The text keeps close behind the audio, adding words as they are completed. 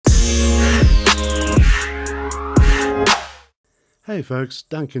Hey folks,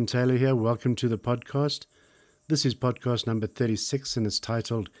 Duncan Taylor here. Welcome to the podcast. This is podcast number 36 and it's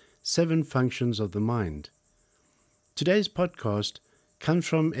titled 7 Functions of the Mind. Today's podcast comes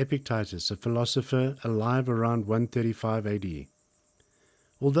from Epictetus, a philosopher alive around 135 AD.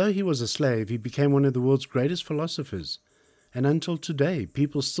 Although he was a slave, he became one of the world's greatest philosophers, and until today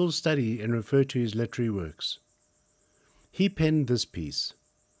people still study and refer to his literary works. He penned this piece: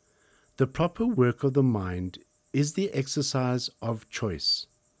 "The proper work of the mind is the exercise of choice,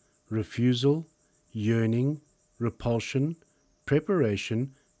 refusal, yearning, repulsion,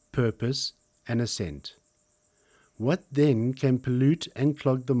 preparation, purpose, and assent. What then can pollute and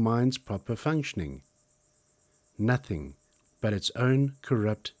clog the mind's proper functioning? Nothing but its own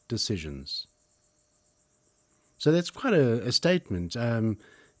corrupt decisions." So that's quite a statement.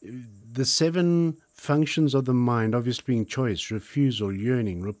 The 7 functions of the mind, obviously being choice, refusal,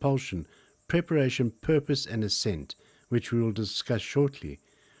 yearning, repulsion, preparation, purpose, and assent, which we will discuss shortly.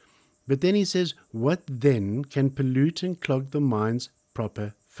 But then he says, what then can pollute and clog the mind's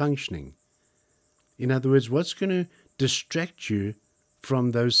proper functioning? In other words, what's going to distract you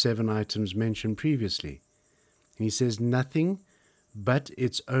from those 7 items mentioned previously? And he says, nothing but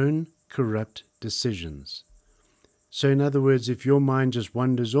its own corrupt decisions. So in other words, if your mind just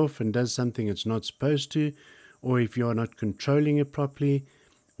wanders off and does something it's not supposed to, or if you're not controlling it properly,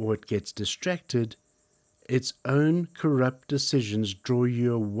 or it gets distracted, its own corrupt decisions draw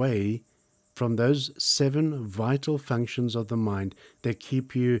you away from those 7 vital functions of the mind that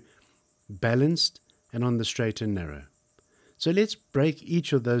keep you balanced and on the straight and narrow. So let's break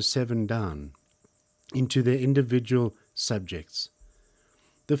each of those 7 down into their individual subjects.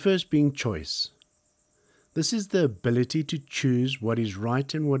 The first being choice. This is the ability to choose what is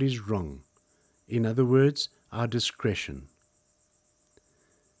right and what is wrong. In other words, our discretion.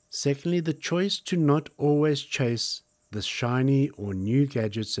 Secondly, the choice to not always chase the shiny or new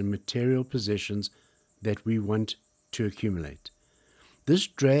gadgets and material possessions that we want to accumulate. This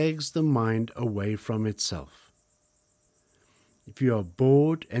drags the mind away from itself. If you are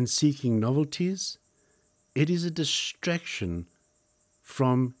bored and seeking novelties, it is a distraction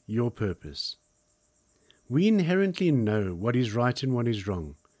from your purpose. We inherently know what is right and what is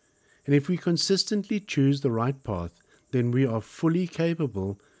wrong, and if we consistently choose the right path, then we are fully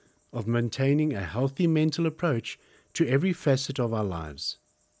capable of maintaining a healthy mental approach to every facet of our lives.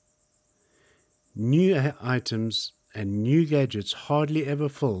 New items and new gadgets hardly ever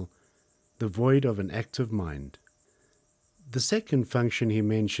fill the void of an active mind. The second function he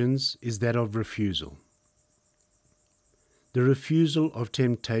mentions is that of refusal. The refusal of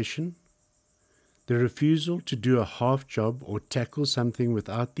temptation, the refusal to do a half job or tackle something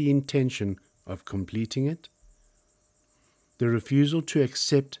without the intention of completing it, the refusal to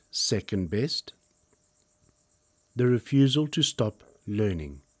accept second best, the refusal to stop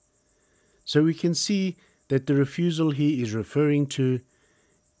learning. So we can see that the refusal he is referring to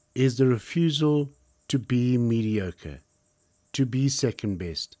is the refusal to be mediocre, to be second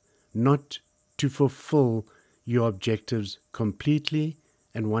best, not to fulfill your objectives completely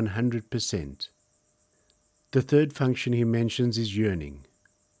and 100%. The third function he mentions is yearning.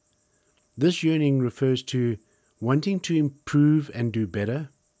 This yearning refers to wanting to improve and do better,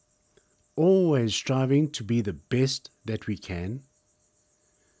 always striving to be the best that we can,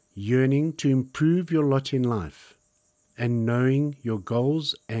 yearning to improve your lot in life, and knowing your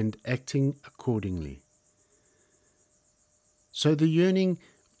goals and acting accordingly. So the yearning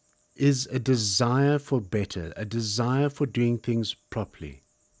is a desire for better, a desire for doing things properly.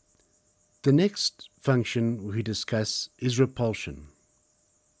 The next function we discuss is repulsion.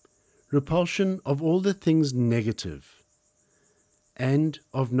 Repulsion of all the things negative and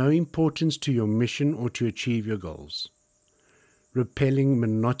of no importance to your mission or to achieve your goals. Repelling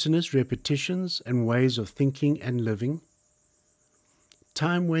monotonous repetitions and ways of thinking and living.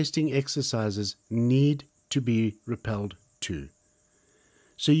 Time-wasting exercises need to be repelled too.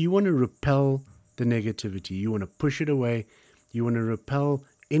 So you want to repel the negativity. You want to push it away. You want to repel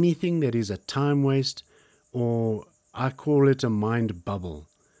anything that is a time waste, or I call it a mind bubble,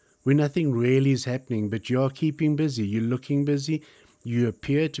 where nothing really is happening, but you are keeping busy. You're looking busy. You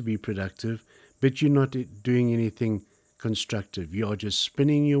appear to be productive, but you're not doing anything constructive. You are just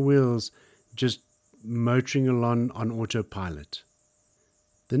spinning your wheels, just motoring along on autopilot.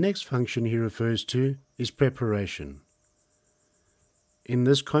 The next function he refers to is preparation. In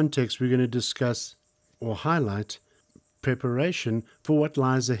this context, we're going to discuss or highlight preparation for what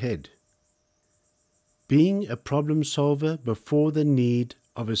lies ahead. Being a problem solver before the need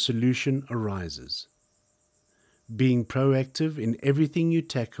of a solution arises. Being proactive in everything you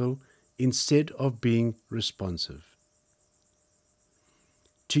tackle instead of being responsive.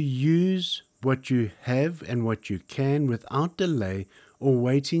 to use what you have and what you can without delay or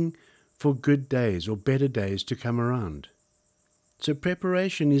waiting for good days or better days to come around. So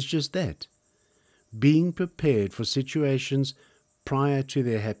preparation is just that, being prepared for situations prior to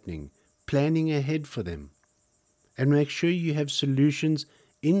their happening, planning ahead for them, and make sure you have solutions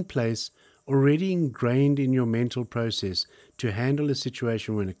in place already ingrained in your mental process to handle a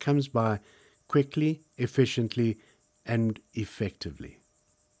situation when it comes by quickly, efficiently, and effectively.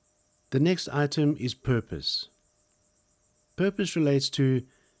 The next item is purpose. Purpose relates to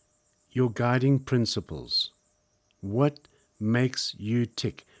your guiding principles. What makes you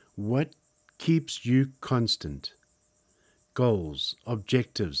tick? What keeps you constant? Goals,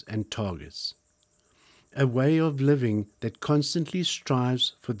 objectives, and targets. A way of living that constantly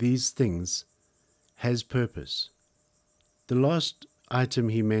strives for these things has purpose. The last item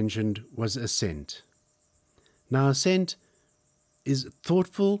he mentioned was assent. Now, assent is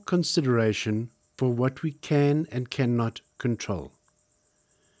thoughtful consideration for what we can and cannot control,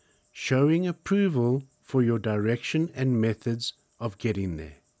 showing approval for your direction and methods of getting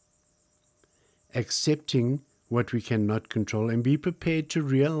there, accepting what we cannot control, and be prepared to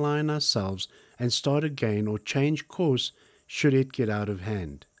realign ourselves and start again or change course should it get out of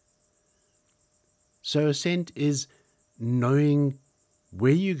hand. So assent is knowing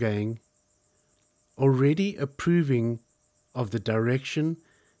where you're going, already approving of the direction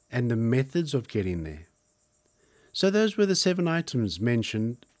and the methods of getting there. So those were the 7 items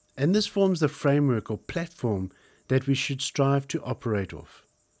mentioned, and this forms the framework or platform that we should strive to operate off.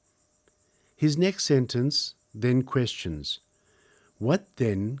 His next sentence then questions, what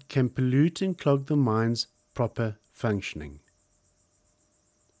then can pollute and clog the mind's proper functioning?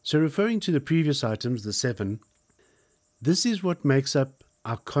 So referring to the previous items, the 7, this is what makes up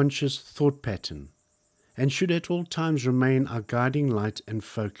our conscious thought pattern and should at all times remain our guiding light and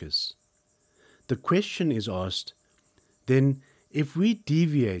focus. The question is asked, then, if we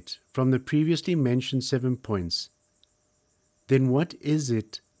deviate from the previously mentioned 7 points, then what is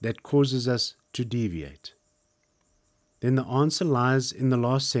it that causes us to deviate? Then the answer lies in the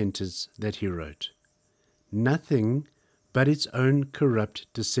last sentence that he wrote. Nothing but its own corrupt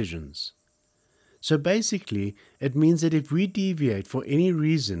decisions. So basically, it means that if we deviate for any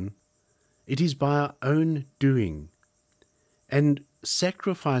reason, it is by our own doing, and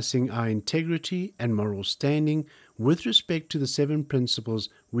sacrificing our integrity and moral standing with respect to the 7 principles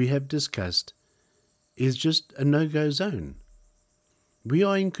we have discussed is just a no-go zone. We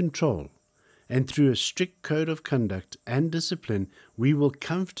are in control, and through a strict code of conduct and discipline, we will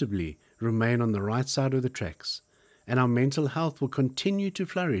comfortably remain on the right side of the tracks, and our mental health will continue to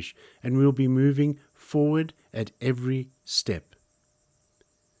flourish, and we will be moving forward at every step.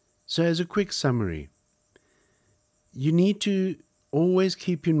 So as a quick summary, you need to always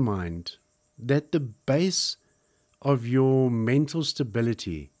keep in mind that the base of your mental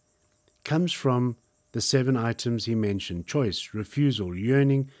stability comes from the 7 items he mentioned: choice, refusal,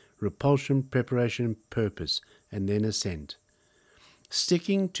 yearning, repulsion, preparation, purpose, and then assent.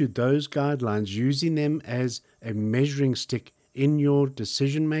 Sticking to those guidelines, using them as a measuring stick in your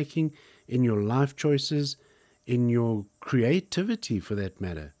decision making, in your life choices, in your creativity for that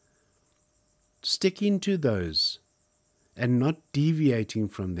matter. Sticking to those and not deviating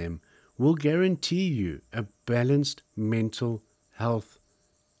from them will guarantee you a balanced mental health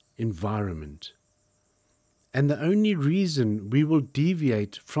environment. And the only reason we will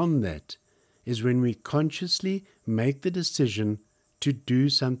deviate from that is when we consciously make the decision to do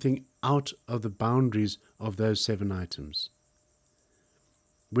something out of the boundaries of those 7 items.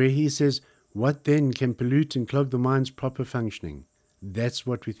 Where he says, what then can pollute and clog the mind's proper functioning? That's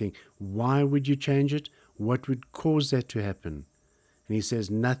what we think. Why would you change it? What would cause that to happen? And he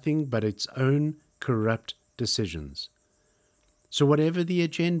says, nothing but its own corrupt decisions. So whatever the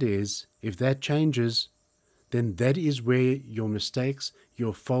agenda is, if that changes, then that is where your mistakes,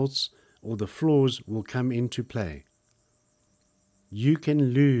 your faults, or the flaws will come into play. You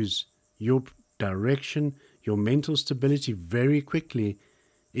can lose your direction, your mental stability very quickly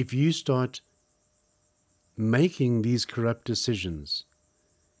if you start making these corrupt decisions.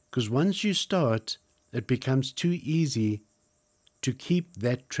 Because once you start, it becomes too easy to keep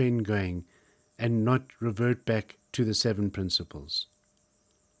that trend going and not revert back to the 7 principles.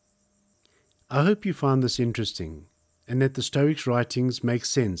 I hope you found this interesting and that the Stoics' writings make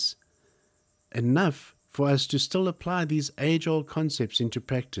sense enough for us to still apply these age-old concepts into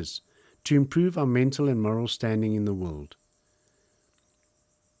practice to improve our mental and moral standing in the world.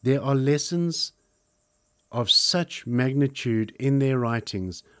 There are lessons of such magnitude in their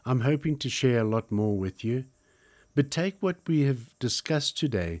writings. I'm hoping to share a lot more with you, But take what we have discussed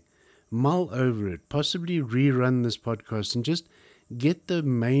today, mull over it, possibly rerun this podcast and just get the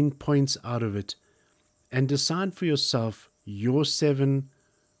main points out of it and decide for yourself your 7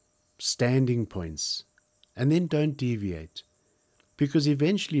 standing points, and then don't deviate, because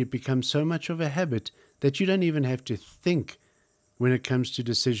eventually it becomes so much of a habit that you don't even have to think when it comes to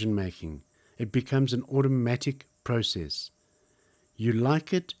decision making. It becomes an automatic process. You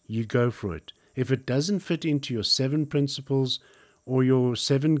like it, you go for it. If it doesn't fit into your 7 principles or your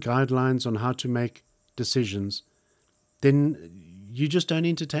 7 guidelines on how to make decisions, then you just don't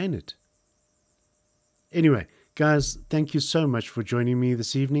entertain it. Anyway, guys, thank you so much for joining me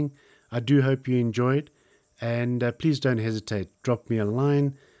this evening. I do hope you enjoyed, and please don't hesitate. Drop me a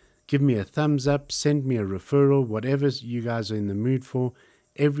line, give me a thumbs up, send me a referral, whatever you guys are in the mood for.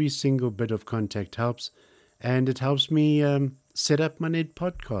 Every single bit of contact helps, and it helps me set up my Ned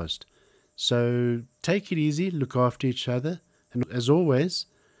podcast. So take it easy, look after each other, and as always,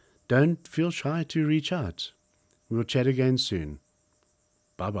 don't feel shy to reach out. We'll chat again soon.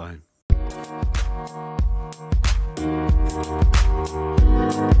 Bye-bye.